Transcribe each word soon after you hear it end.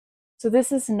So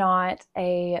this is not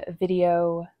a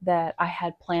video that I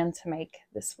had planned to make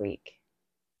this week.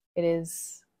 It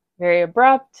is very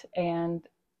abrupt, and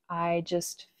I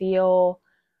just feel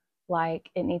like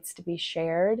it needs to be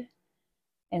shared.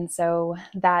 And so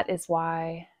that is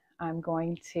why I'm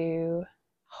going to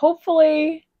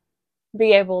hopefully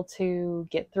be able to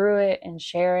get through it and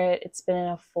share it. It's been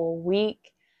a full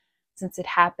week since it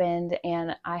happened,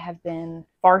 and I have been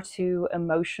far too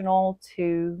emotional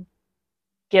to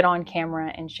get on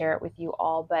camera and share it with you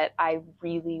all, but I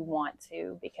really want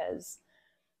to because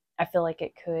I feel like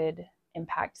it could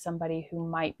impact somebody who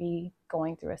might be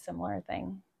going through a similar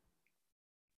thing.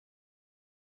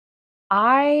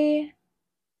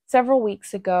 Several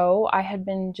weeks ago, I had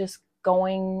been just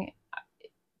going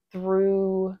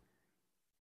through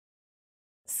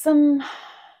some,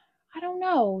 I don't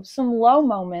know, some low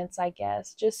moments, I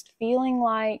guess, just feeling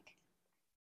like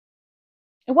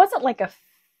it wasn't like a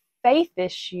faith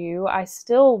issue. I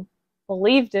still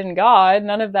believed in God.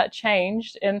 None of that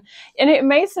changed. And it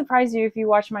may surprise you if you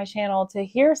watch my channel to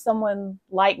hear someone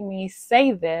like me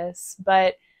say this,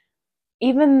 but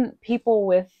even people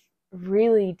with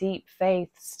really deep faith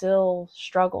still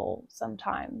struggle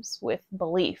sometimes with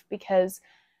belief because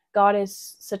God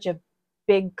is such a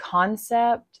big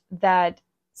concept that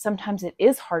sometimes it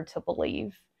is hard to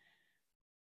believe.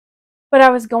 But I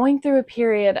was going through a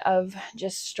period of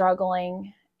just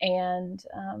struggling, and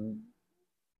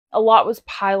a lot was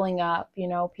piling up,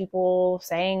 people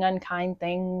saying unkind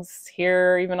things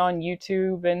here, even on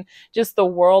YouTube, and just the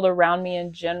world around me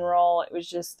in general. It was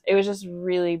just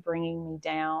really bringing me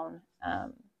down.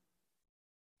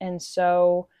 And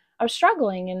so I was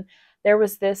struggling, and there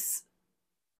was this,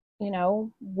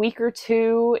 week or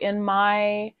two in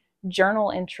my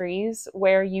journal entries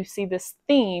where you see this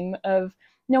theme of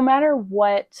no matter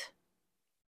what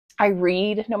I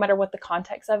read, no matter what the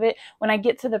context of it, when I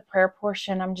get to the prayer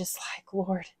portion, I'm just like,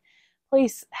 Lord,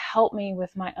 please help me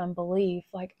with my unbelief.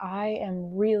 Like, I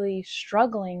am really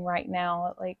struggling right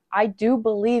now. Like, I do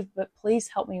believe, but please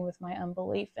help me with my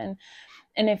unbelief. And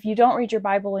if you don't read your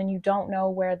Bible and you don't know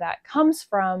where that comes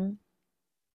from,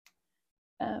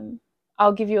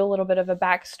 I'll give you a little bit of a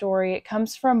backstory. It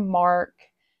comes from Mark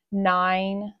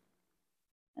 9,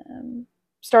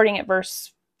 starting at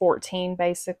verse 14,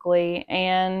 basically.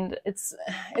 And it's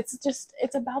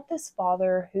about this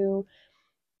father who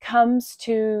comes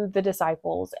to the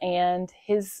disciples, and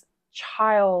his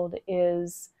child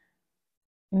is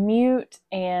mute,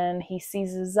 and he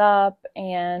seizes up,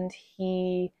 and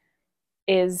he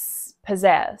is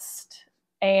possessed.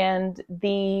 And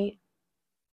the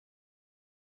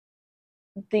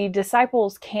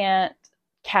disciples can't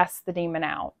cast the demon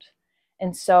out.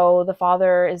 And so the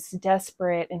father is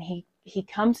desperate, and he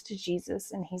comes to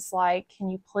Jesus, and he's like, can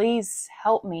you please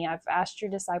help me? I've asked your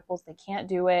disciples, they can't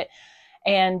do it.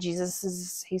 And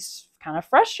he's kind of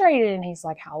frustrated, and he's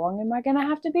like, how long am I going to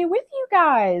have to be with you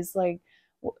guys? Like,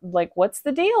 what's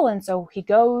the deal? And so he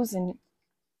goes, and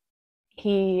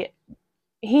he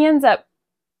ends up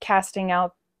casting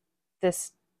out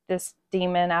this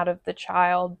demon out of the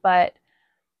child. But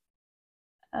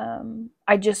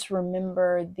I just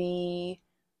remember the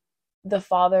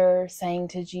father saying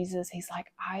to Jesus, he's like,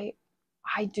 I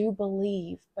do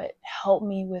believe, but help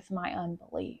me with my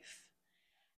unbelief.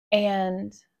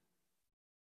 And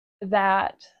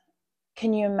that,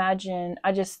 can you imagine?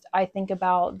 I think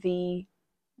about the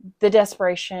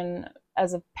desperation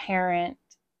as a parent,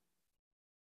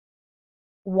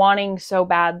 wanting so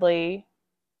badly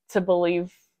to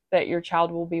believe that your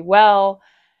child will be well,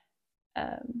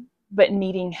 but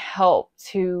needing help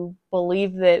to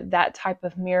believe that that type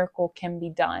of miracle can be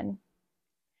done.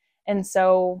 And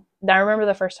so I remember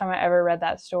the first time I ever read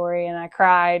that story, and I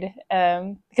cried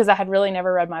because I had really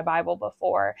never read my Bible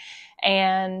before.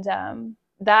 And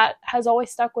that has always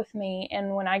stuck with me.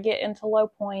 And when I get into low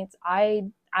points,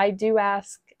 I do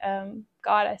ask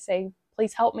God, I say,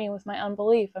 please help me with my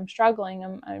unbelief. I'm struggling.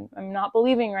 I'm not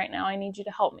believing right now. I need you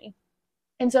to help me.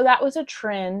 And so that was a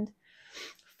trend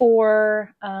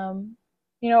for,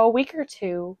 a week or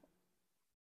two.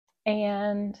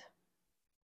 And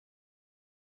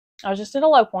I was just at a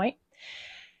low point.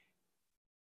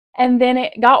 And then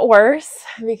it got worse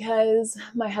because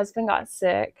my husband got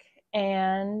sick.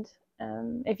 And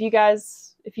if you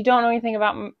don't know anything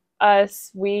about us,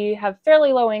 we have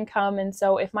fairly low income. And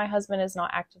so if my husband is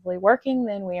not actively working,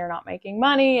 then we are not making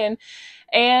money.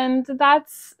 And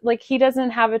that's like, he doesn't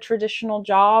have a traditional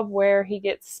job where he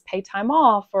gets paid time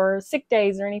off or sick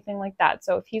days or anything like that.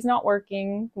 So if he's not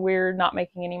working, we're not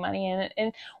making any money.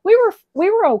 And we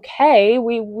were okay.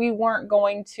 We weren't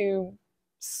going to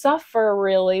suffer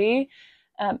really.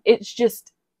 It's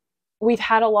just we've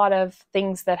had a lot of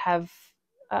things that have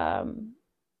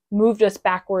moved us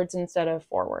backwards instead of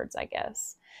forwards, I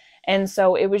guess. And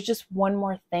so it was just one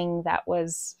more thing that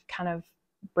was kind of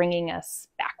bringing us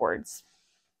backwards.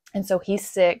 And so he's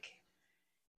sick,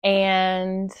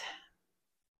 and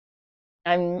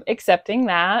I'm accepting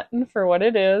that for what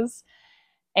it is.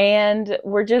 And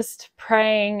we're just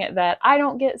praying that I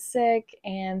don't get sick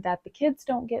and that the kids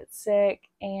don't get sick.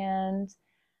 And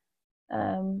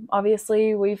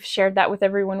obviously, we've shared that with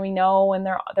everyone we know, and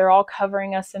they're all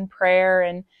covering us in prayer.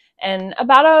 And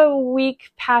about a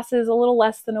week passes, a little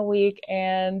less than a week,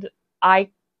 and I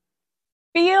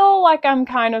feel like I'm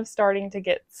kind of starting to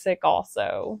get sick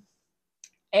also.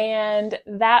 And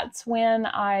that's when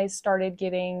I started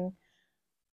getting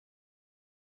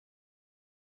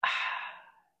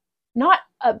not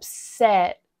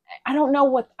upset. I don't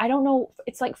know.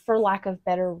 It's like, for lack of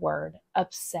better word,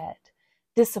 upset,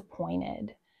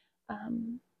 disappointed.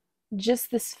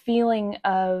 Just this feeling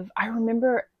of, I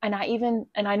remember, and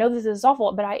I know this is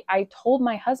awful, but I told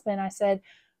my husband, I said,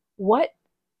 what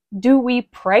do we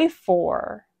pray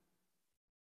for?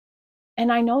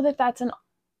 And I know that that's an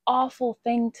awful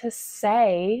thing to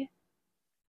say,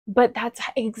 but that's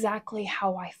exactly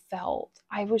how I felt.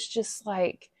 I was just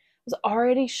like, I was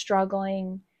already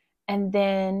struggling, and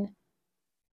then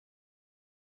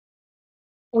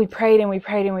we prayed and we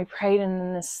prayed and we prayed,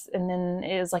 and then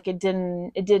it was like it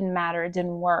didn't matter, it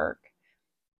didn't work.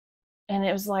 And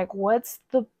it was like, what's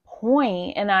the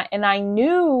point? And I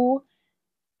knew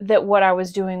that what I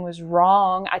was doing was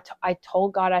wrong. I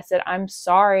told God, I said, I'm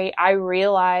sorry. I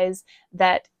realize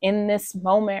that in this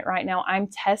moment right now, I'm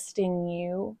testing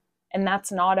you, and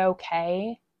that's not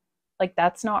okay. Like,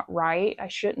 that's not right.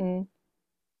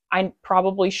 I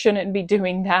probably shouldn't be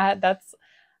doing that. That's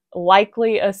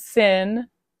likely a sin,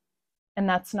 and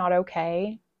that's not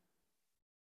okay.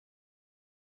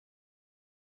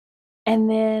 And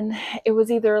then it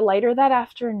was either later that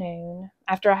afternoon,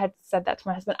 after I had said that to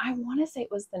my husband. I want to say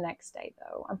it was the next day,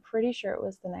 though. I'm pretty sure it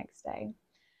was the next day.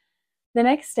 The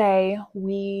next day,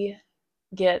 we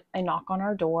get a knock on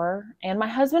our door, and my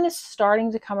husband is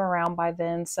starting to come around by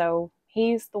then, so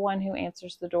he's the one who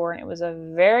answers the door, and it was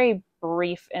a very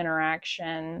brief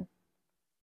interaction,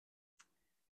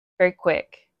 very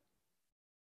quick.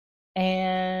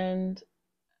 And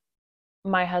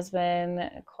my husband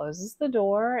closes the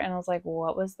door, and I was like,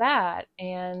 what was that?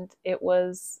 And it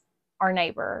was our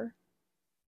neighbor.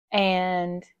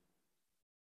 And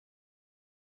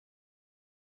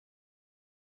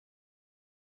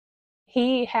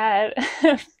he had,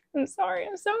 I'm sorry,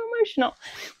 I'm so emotional.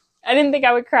 I didn't think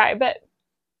I would cry, but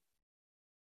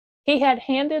he had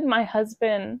handed my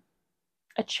husband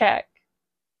a check.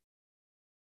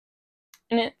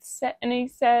 And he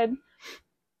said,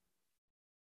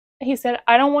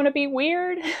 I don't want to be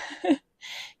weird.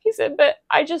 He said, but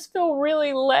I just feel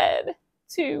really led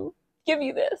to give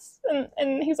you this.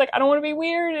 And he's like, I don't want to be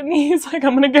weird. And he's like,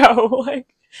 I'm going to go.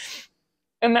 Like,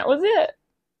 and that was it.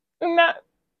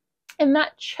 And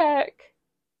that check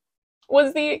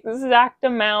was the exact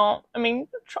amount. I mean,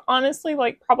 honestly,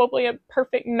 like, probably a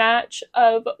perfect match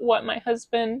of what my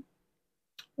husband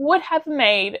would have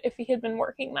made if he had been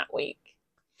working that week.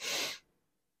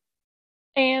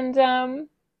 And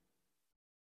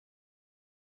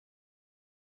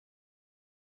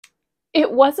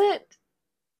it wasn't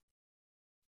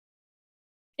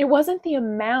the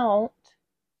amount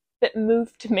that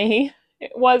moved me.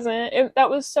 It wasn't.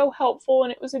 That was so helpful,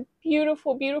 and it was a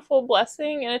beautiful, beautiful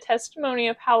blessing and a testimony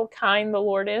of how kind the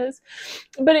Lord is.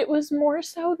 But it was more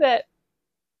so that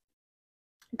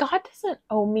God doesn't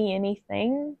owe me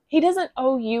anything. He doesn't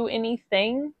owe you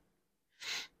anything.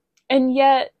 And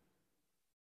yet,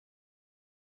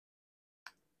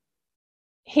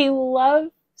 He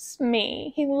loves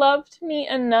me. He loved me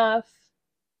enough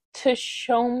to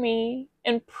show me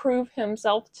and prove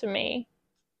Himself to me.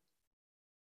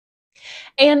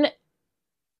 And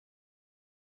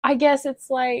I guess it's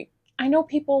like, I know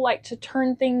people like to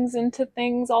turn things into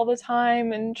things all the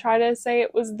time and try to say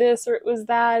it was this or it was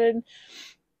that,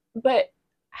 but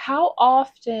how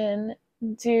often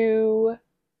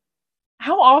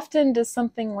does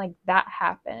something like that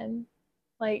happen?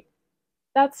 Like,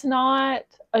 that's not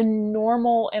a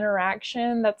normal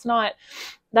interaction. That's not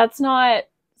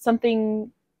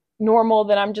something normal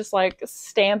that I'm just like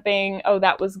stamping, oh,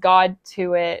 that was God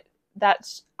to it.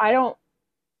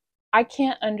 I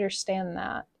can't understand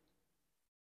that.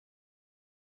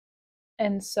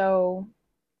 And so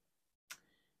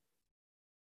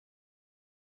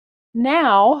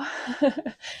now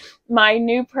my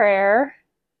new prayer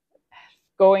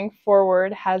going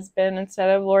forward has been, instead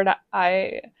of, Lord,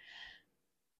 I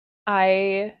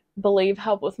believe,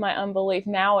 help with my unbelief.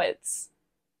 Now it's,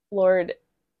 Lord,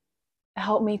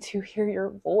 help me to hear your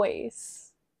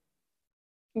voice.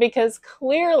 Because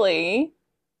clearly,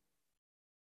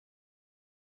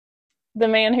 the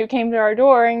man who came to our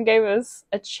door and gave us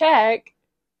a check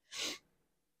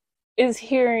is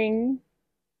hearing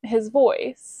his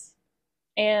voice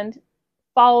and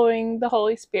following the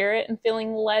Holy Spirit and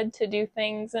feeling led to do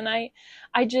things. And I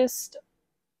just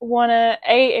want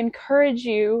to encourage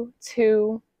you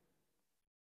to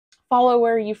follow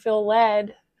where you feel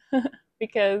led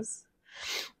because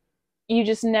you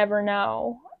just never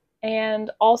know.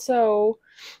 And also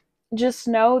just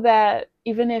know that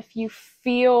even if you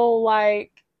feel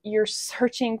like you're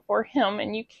searching for him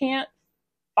and you can't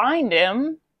find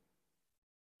him,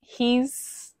 he's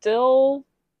still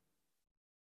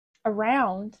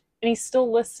around and he's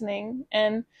still listening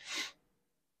and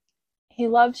he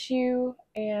loves you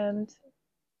and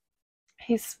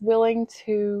he's willing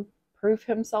to prove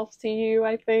himself to you,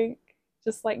 I think,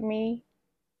 just like me.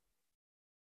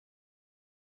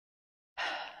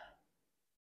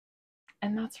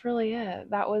 And that's really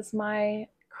it. That was my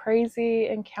crazy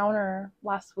encounter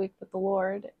last week with the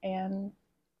Lord, and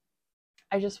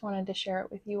I just wanted to share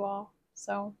it with you all.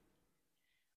 So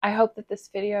I hope that this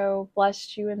video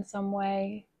blessed you in some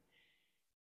way.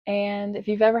 And if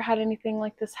you've ever had anything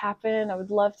like this happen, I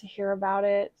would love to hear about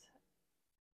it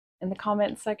in the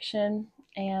comment section.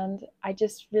 And I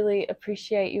just really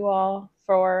appreciate you all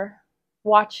for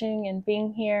watching and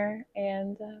being here.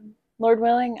 And Lord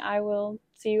willing, I will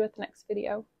see you at the next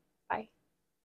video.